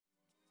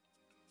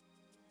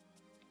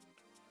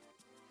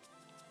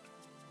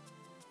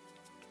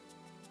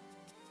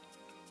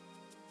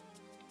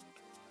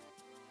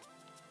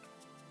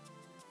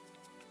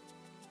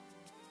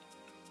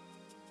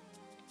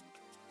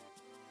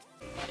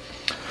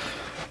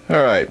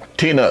All right,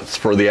 T-nuts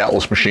for the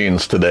Atlas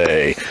machines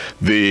today.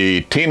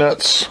 The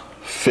T-nuts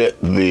fit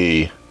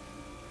the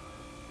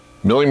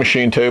milling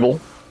machine table,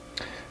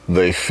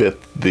 they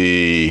fit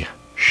the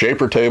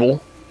shaper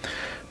table,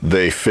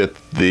 they fit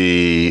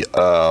the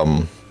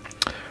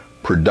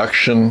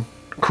production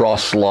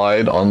cross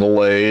slide on the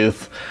lathe,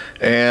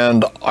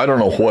 and I don't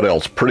know what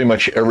else. Pretty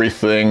much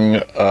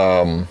everything,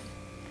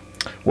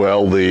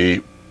 well,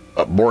 the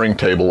boring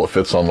table that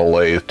fits on the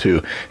lathe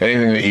too.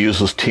 Anything that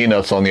uses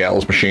T-nuts on the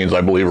Atlas machines, I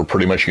believe, are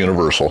pretty much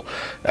universal.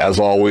 As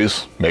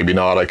always, maybe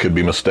not, I could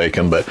be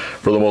mistaken, but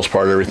for the most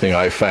part, everything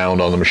I found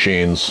on the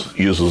machines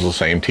uses the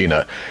same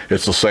T-nut.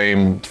 It's the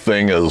same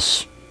thing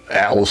as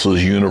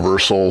Atlas's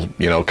universal,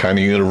 kind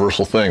of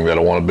universal thing. They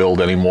don't want to build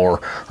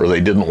anymore, or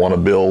they didn't want to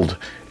build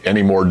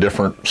any more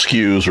different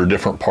SKUs or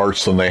different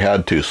parts than they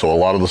had to. So a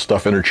lot of the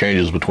stuff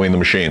interchanges between the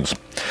machines.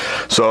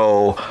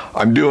 So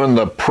I'm doing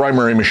the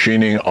primary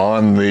machining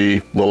on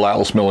the little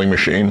Atlas milling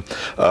machine.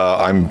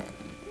 I'm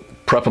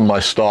prepping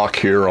my stock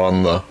here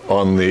on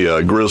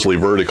the Grizzly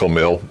vertical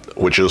mill,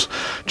 which is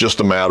just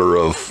a matter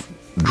of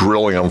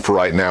drilling them for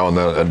right now, and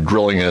then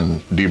drilling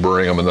and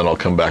deburring them, and then I'll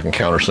come back and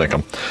countersink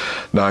them.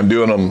 Now I'm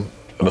doing them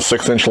in a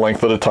 6-inch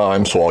length at a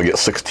time, so I'll get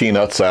 16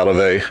 nuts out of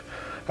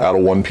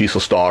one piece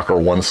of stock or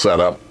one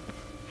setup.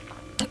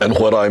 And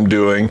what I'm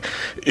doing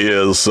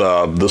is,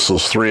 this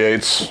is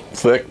 3/8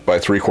 thick by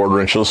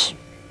 3/4 inches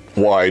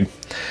wide.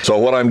 So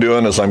what I'm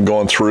doing is I'm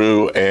going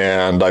through,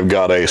 and I've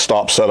got a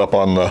stop set up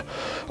on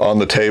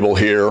the table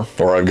here,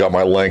 or I've got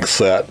my length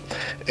set,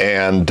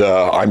 and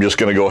I'm just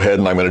going to go ahead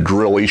and I'm going to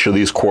drill each of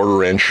these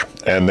 1/4 inch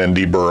and then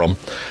deburr them.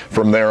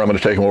 From there I'm going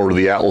to take them over to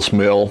the Atlas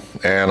mill,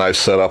 and I've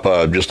set up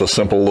just a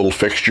simple little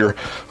fixture.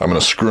 I'm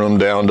going to screw them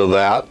down to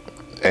that,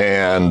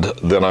 and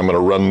then I'm going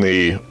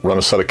to run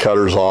a set of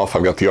cutters off.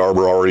 I've got the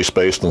arbor already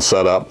spaced and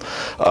set up.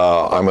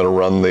 I'm going to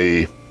run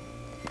the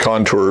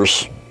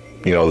contours,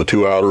 the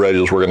 2 outer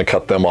edges, we're going to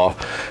cut them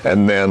off.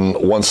 And then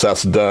once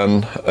that's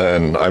done,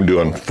 and I'm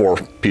doing 4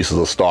 pieces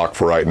of stock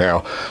for right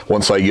now,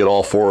 once I get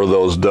all 4 of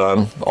those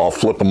done, I'll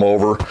flip them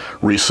over,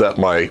 reset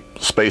my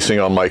spacing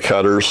on my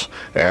cutters,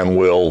 and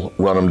we'll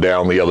run them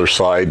down the other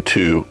side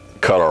to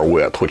cut our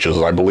width, which is,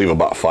 I believe,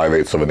 about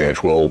 5/8 of an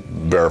inch. We'll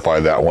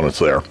verify that when it's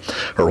there,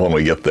 or when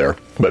we get there.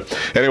 But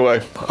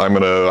anyway,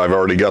 I've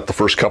already got the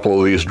first couple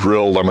of these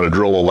drilled. I'm going to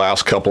drill the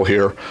last couple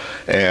here,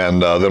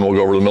 and then we'll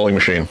go over to the milling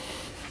machine.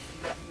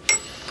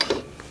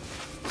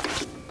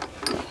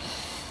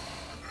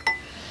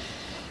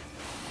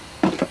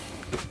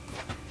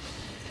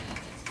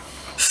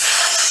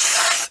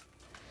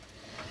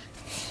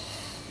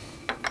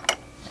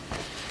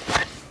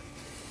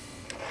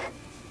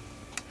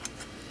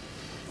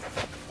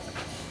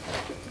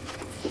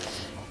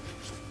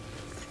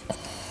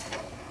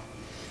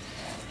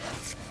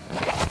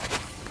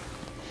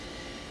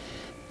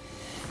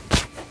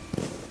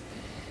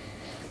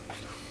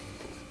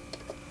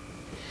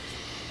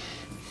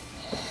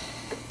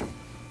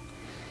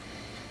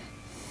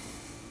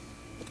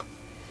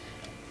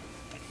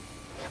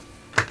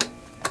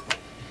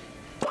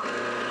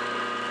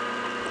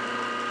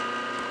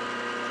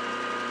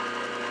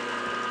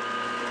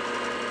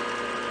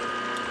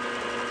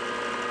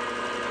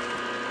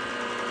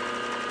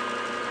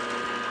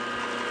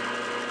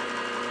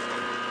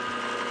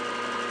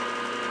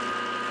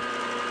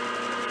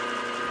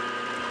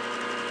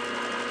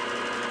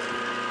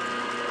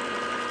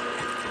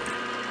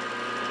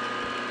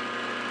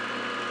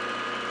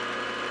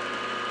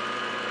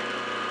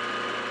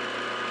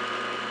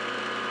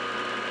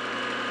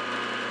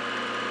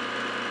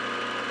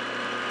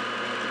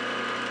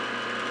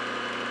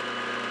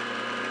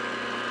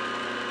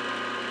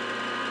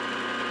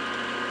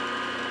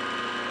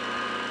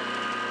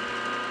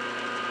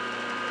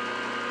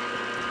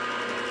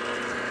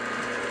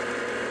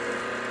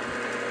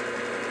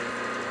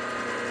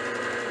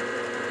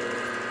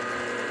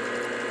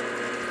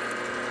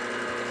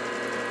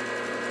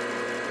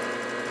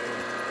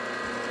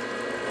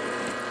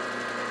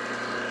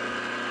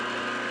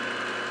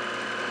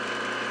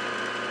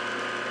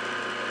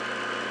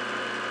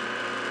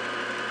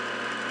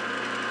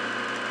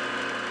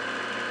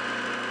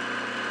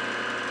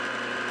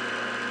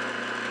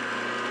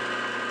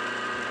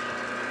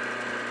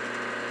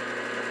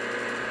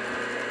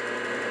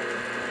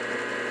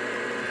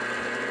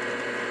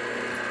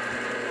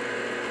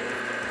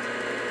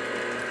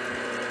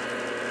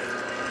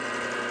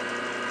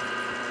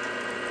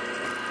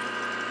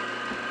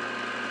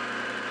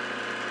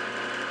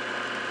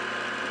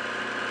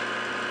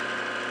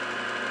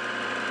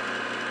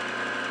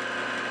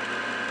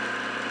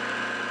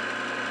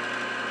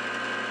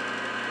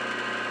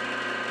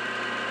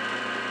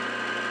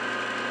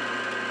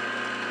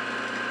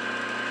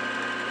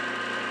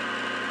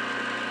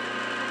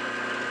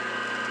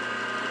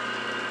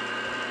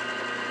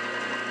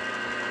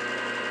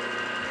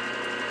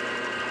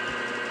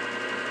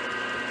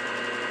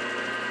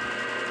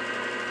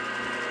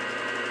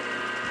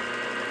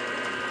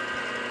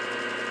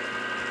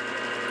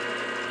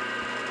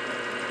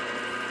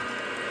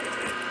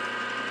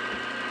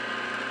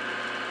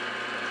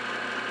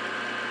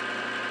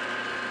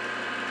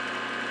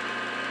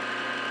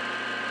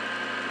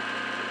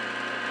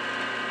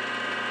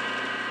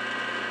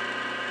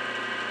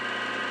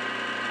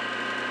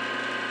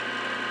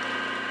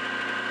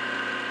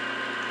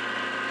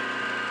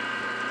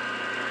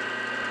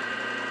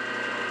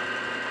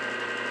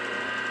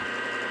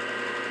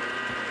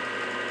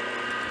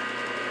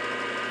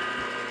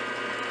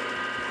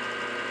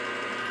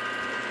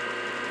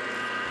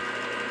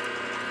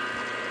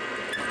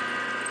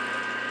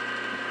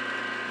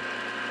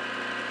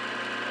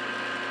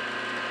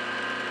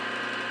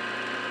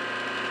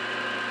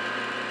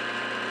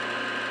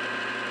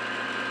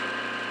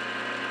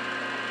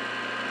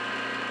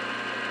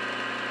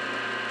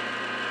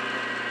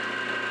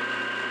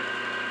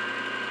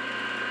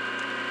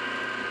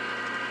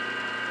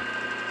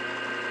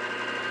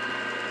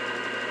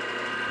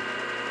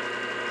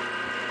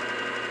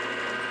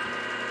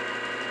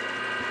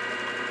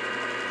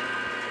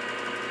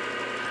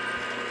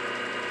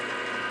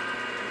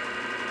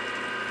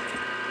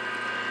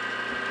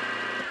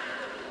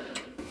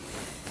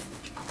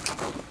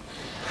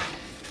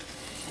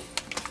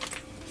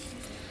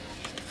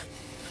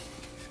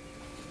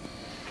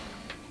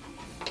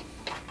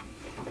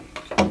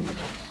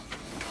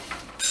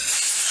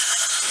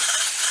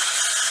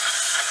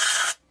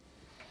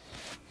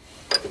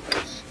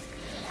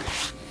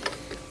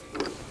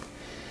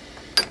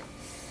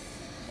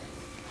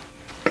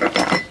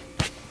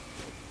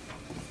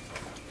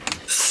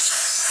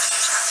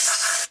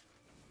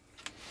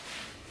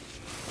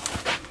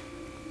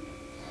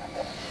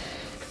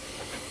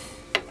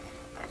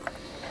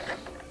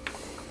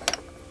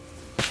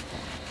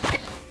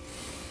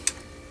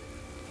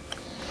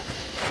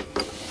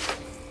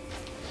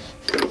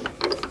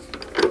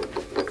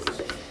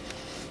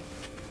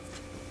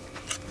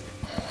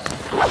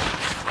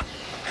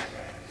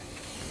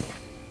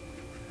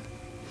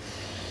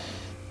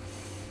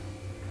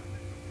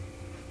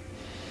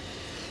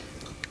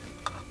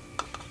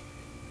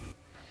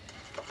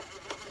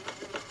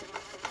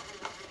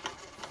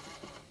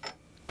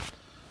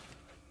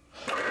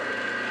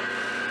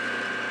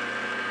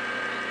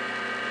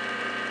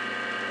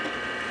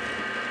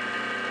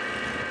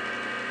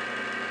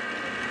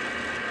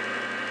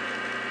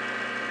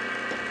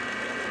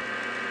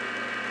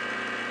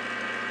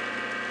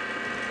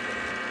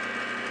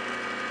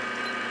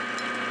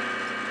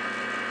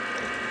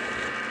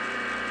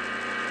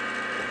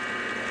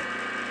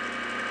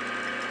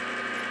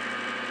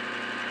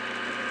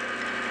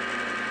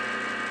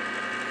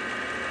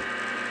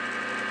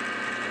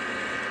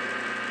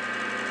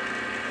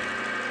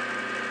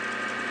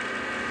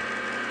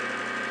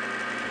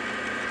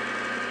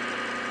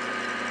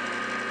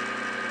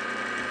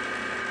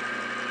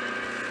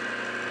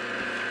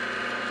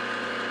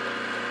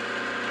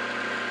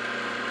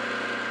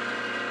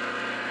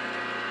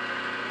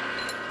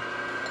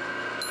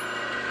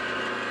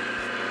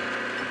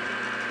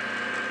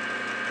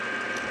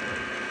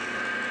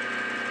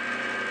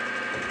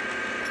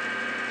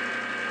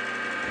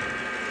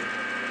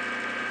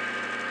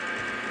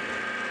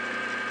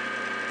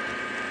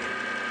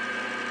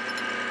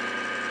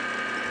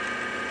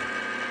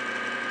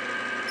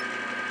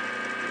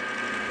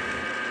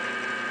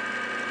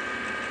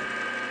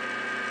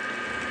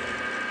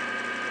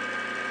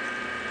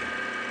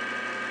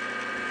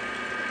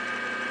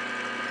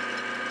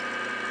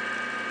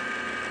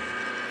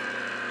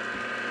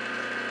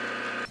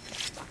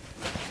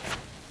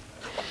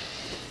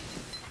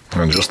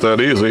 And just that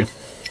easy.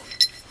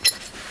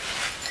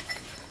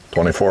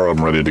 24 of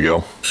them ready to go.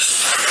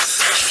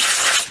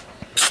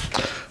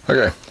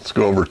 Okay, let's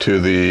go over to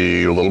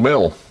the little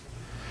mill.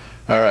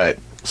 All right,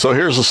 so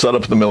here's the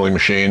setup of the milling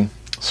machine.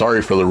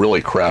 Sorry for the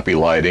really crappy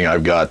lighting.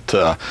 I've got,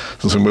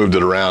 since we moved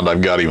it around,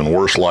 I've got even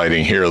worse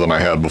lighting here than I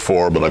had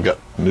before, but I've got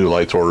new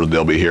lights ordered.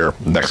 They'll be here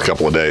the next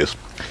couple of days.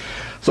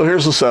 So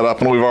here's the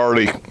setup, and we've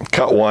already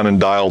cut one and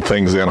dialed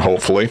things in,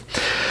 hopefully.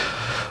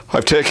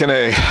 I've taken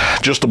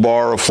just a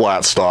bar of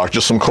flat stock,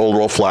 just some cold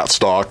roll flat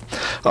stock.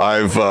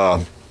 I've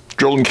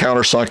drilled and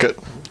countersunk it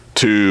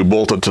to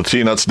bolt it to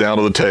T-nuts down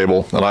to the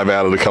table, and I've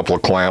added a couple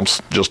of clamps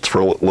just for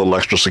a little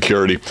extra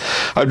security.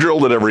 I've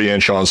drilled it every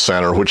inch on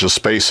center, which is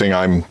spacing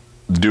I'm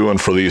doing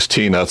for these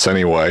T-nuts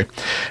anyway.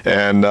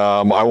 And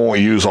I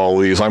won't use all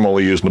of these. I'm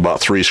only using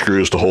about 3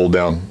 screws to hold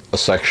down a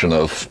section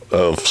of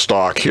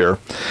stock here.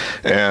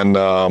 And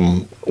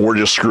we're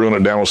just screwing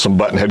it down with some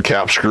button head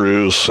cap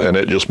screws, and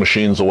it just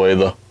machines away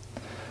the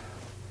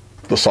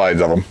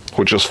sides of them,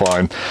 which is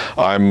fine.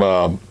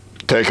 I'm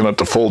taking it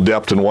to full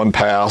depth in one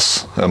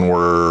pass, and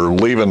we're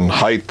leaving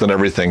height and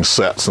everything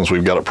set since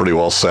we've got it pretty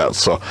well set.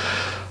 So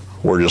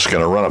we're just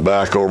going to run it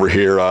back over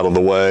here out of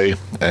the way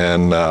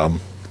and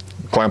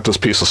clamp this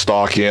piece of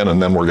stock in, and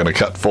then we're going to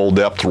cut full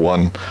depth,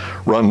 run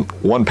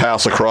one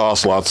pass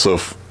across, lots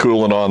of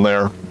coolant on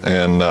there,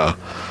 and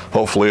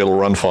hopefully it'll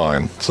run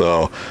fine.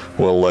 So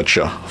we'll let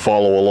you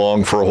follow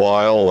along for a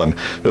while, and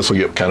this will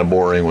get kind of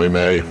boring. We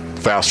may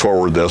fast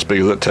forward this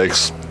because it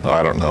takes,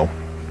 I don't know,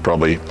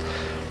 probably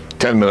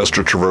 10 minutes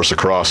to traverse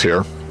across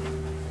here.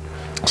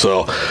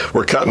 So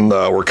we're cutting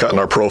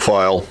our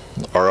profile,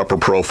 our upper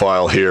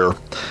profile here,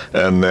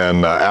 and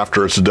then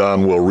after it's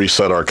done, we'll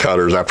reset our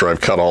cutters. After I've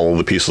cut all of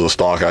the pieces of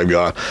stock I've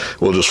got,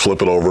 we'll just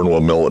flip it over and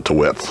we'll mill it to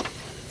width.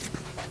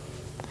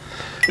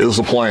 Is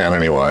the plan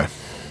anyway.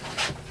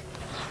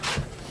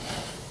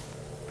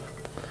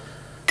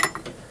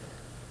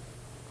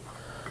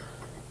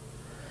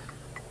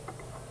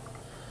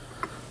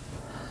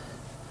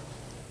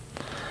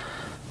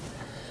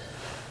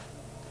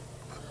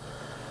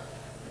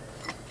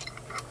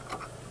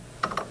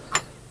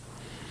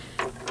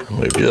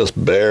 We've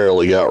just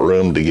barely got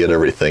room to get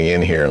everything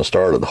in here and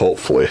started,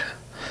 hopefully.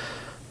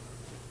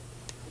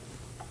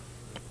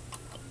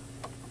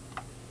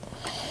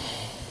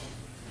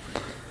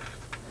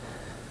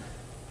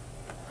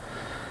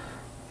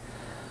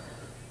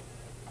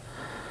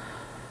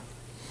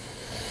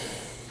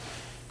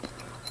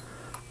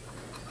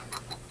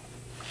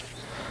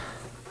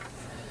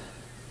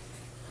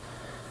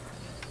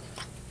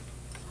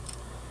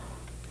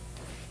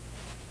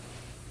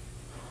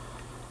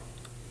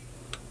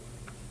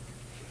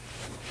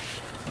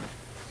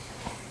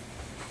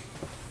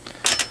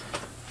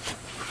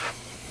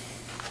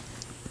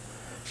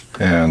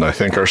 And I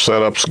think our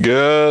setup's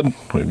good.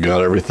 We've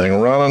got everything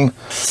running.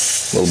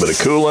 A little bit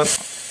of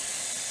coolant.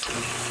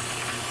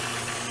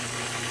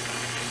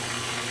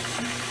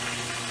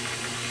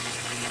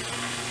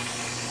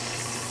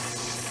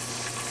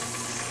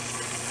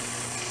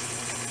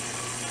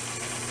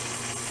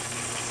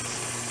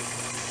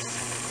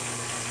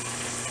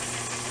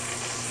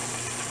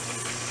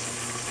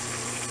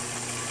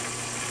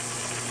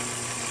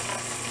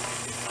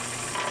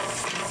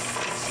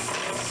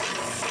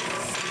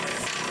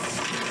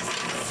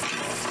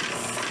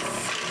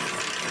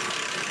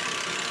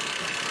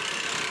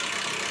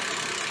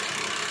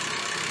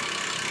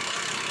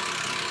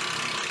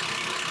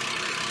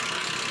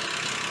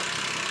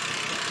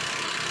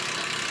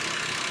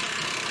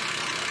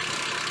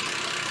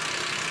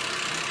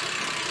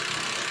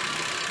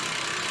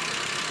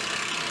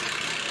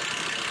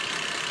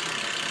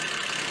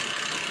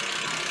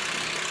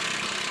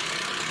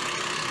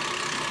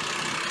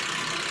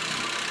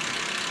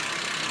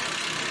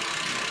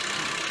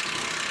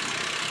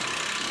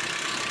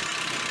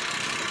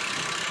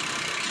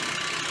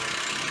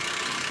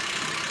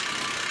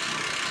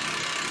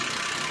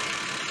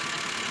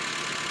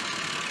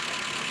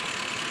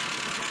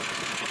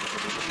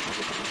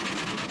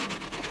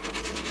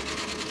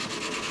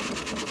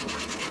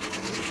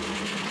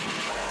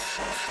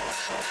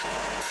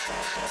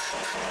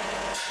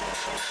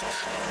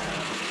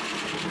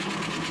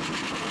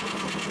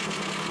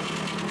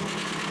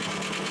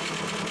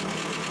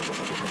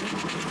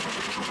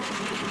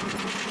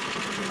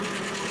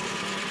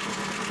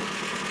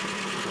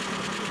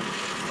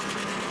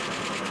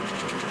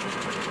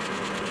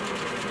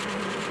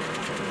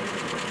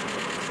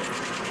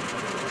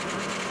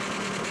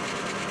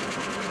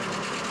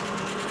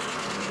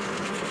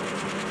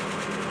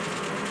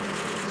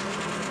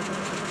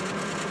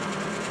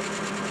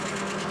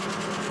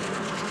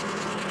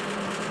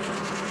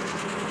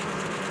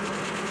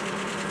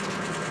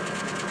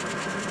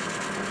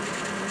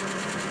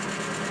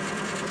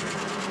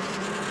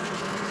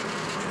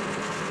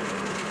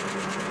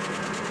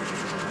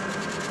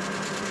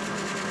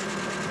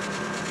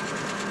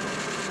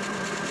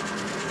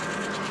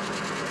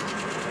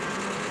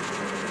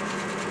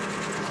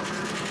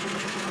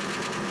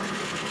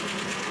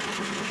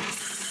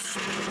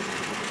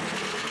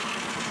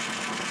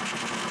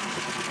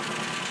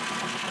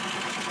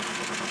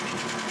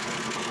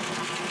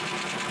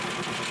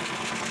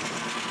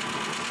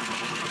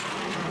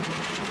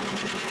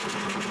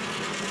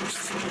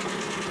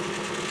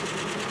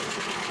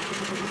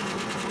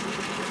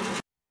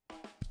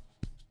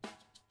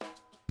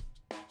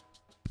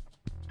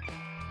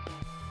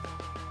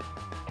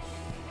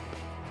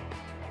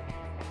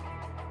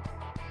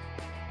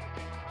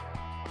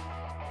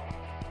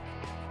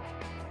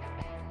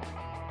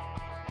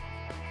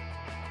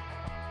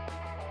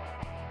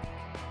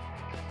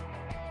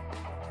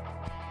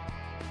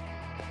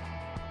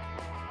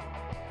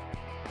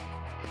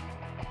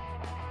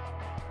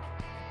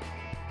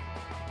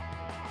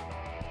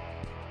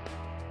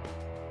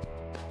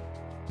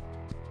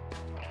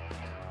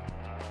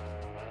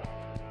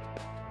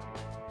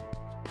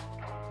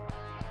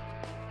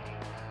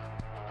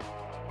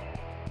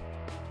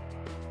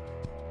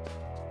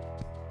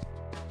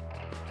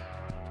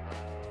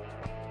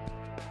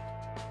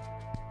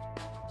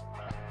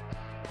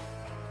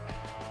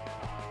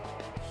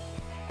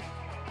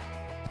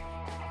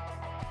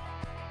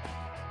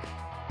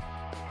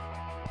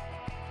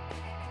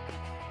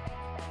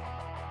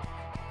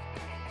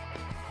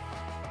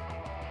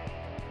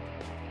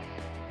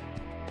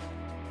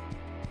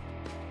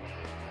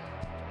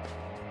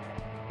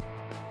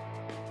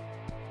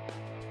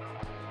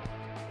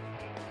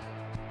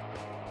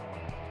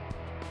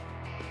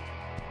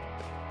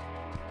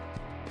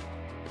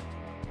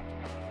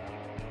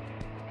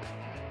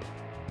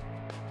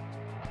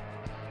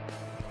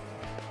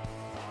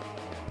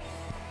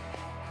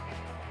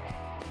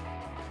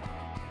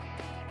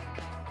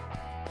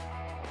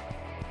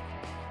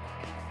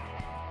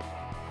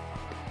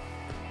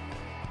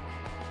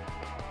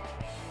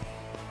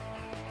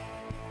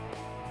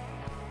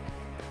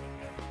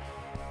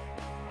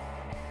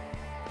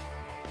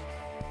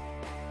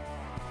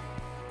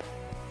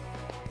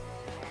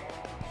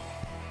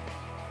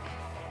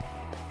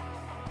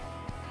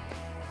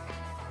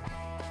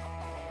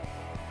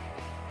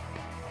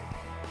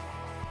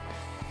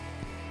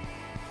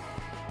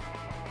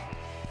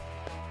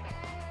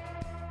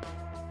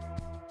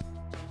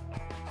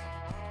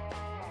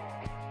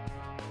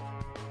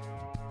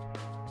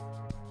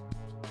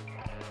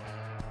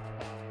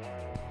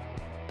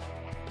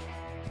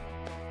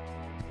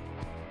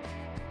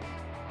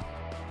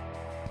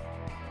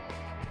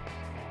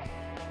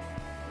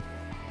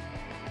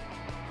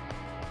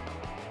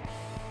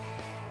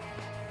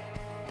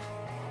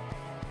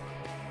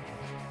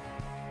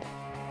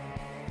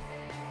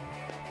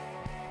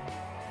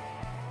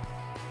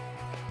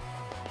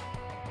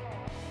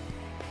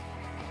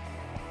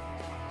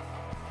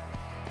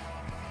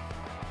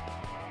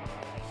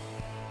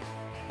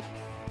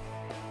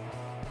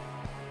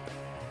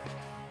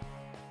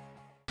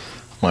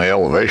 My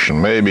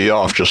elevation may be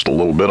off just a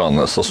little bit on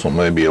this. This one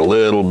may be a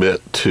little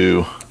bit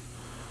too,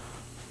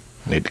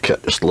 need to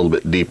cut just a little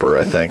bit deeper,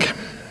 I think.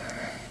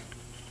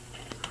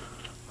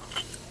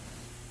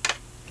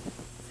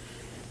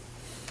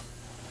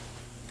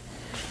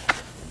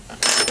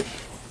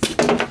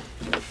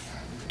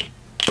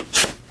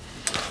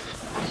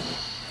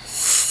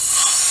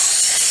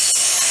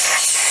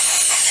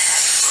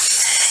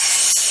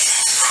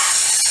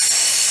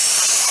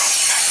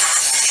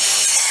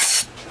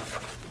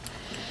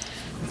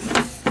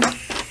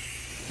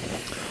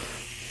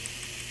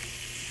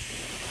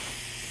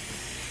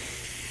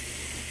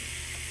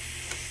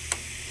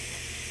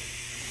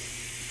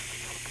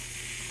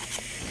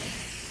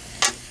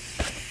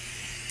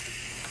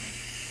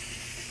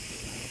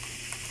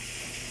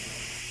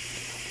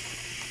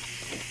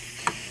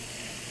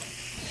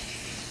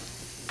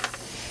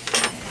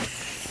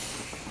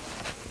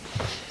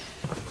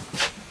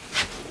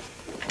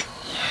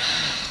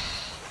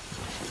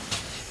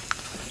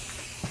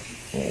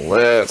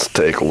 Let's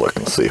take a look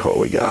and see what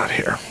we got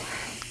here.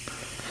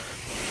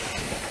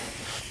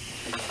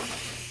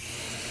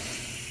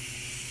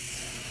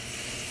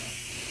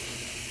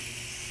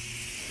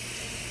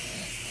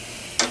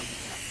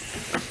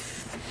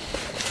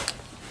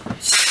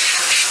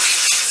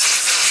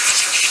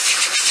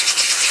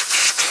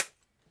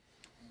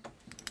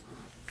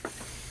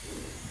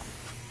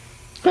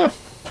 Huh.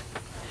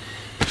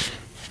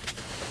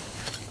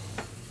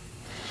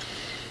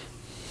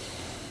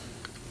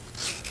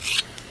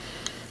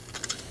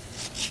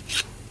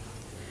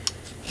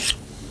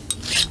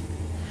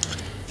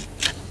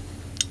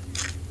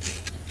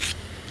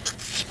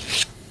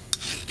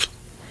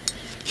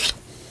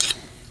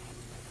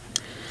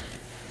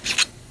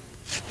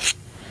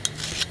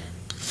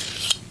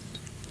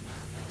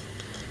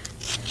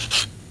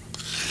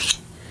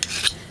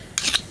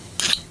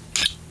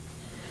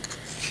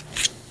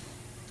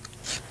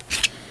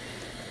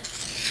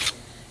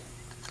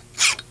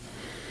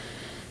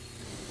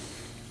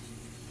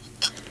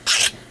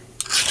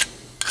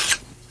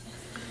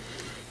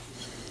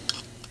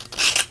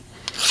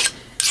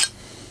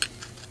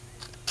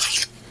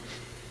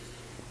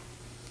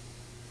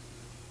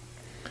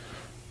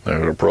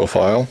 There's a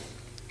profile.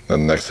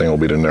 And the next thing will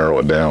be to narrow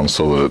it down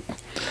so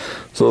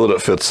that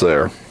it fits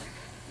there.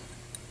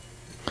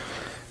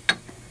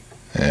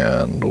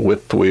 And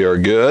width, we are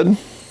good.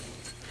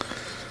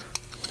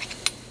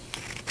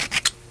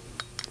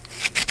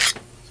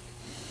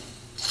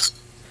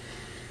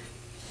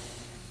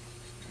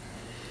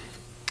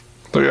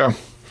 So yeah,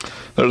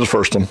 there's the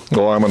first one.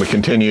 Well, I'm going to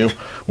continue.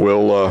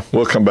 We'll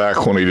come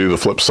back when we do the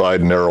flip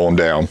side and narrow them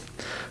down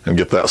and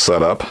get that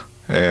set up.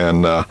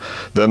 And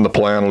then the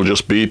plan will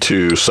just be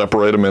to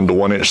separate them into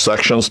 1-inch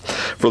sections.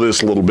 For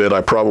this little bit,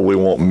 I probably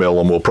won't mill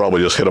them. We'll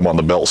probably just hit them on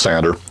the belt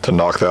sander to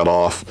knock that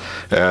off.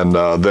 And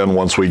then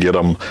once we get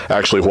them,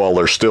 actually while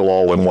they're still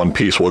all in one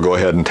piece, we'll go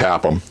ahead and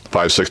tap them,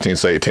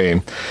 5/16,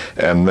 18.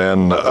 And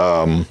then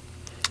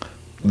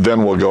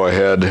we'll go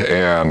ahead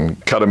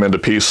and cut them into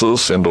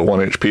pieces, into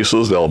 1-inch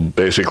pieces. They'll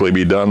basically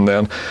be done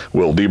then.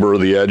 We'll deburr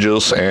the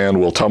edges and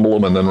we'll tumble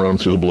them and then run them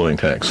through the bluing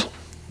tanks.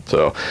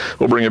 So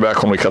we'll bring you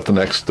back when we cut the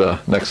next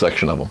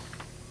section of them.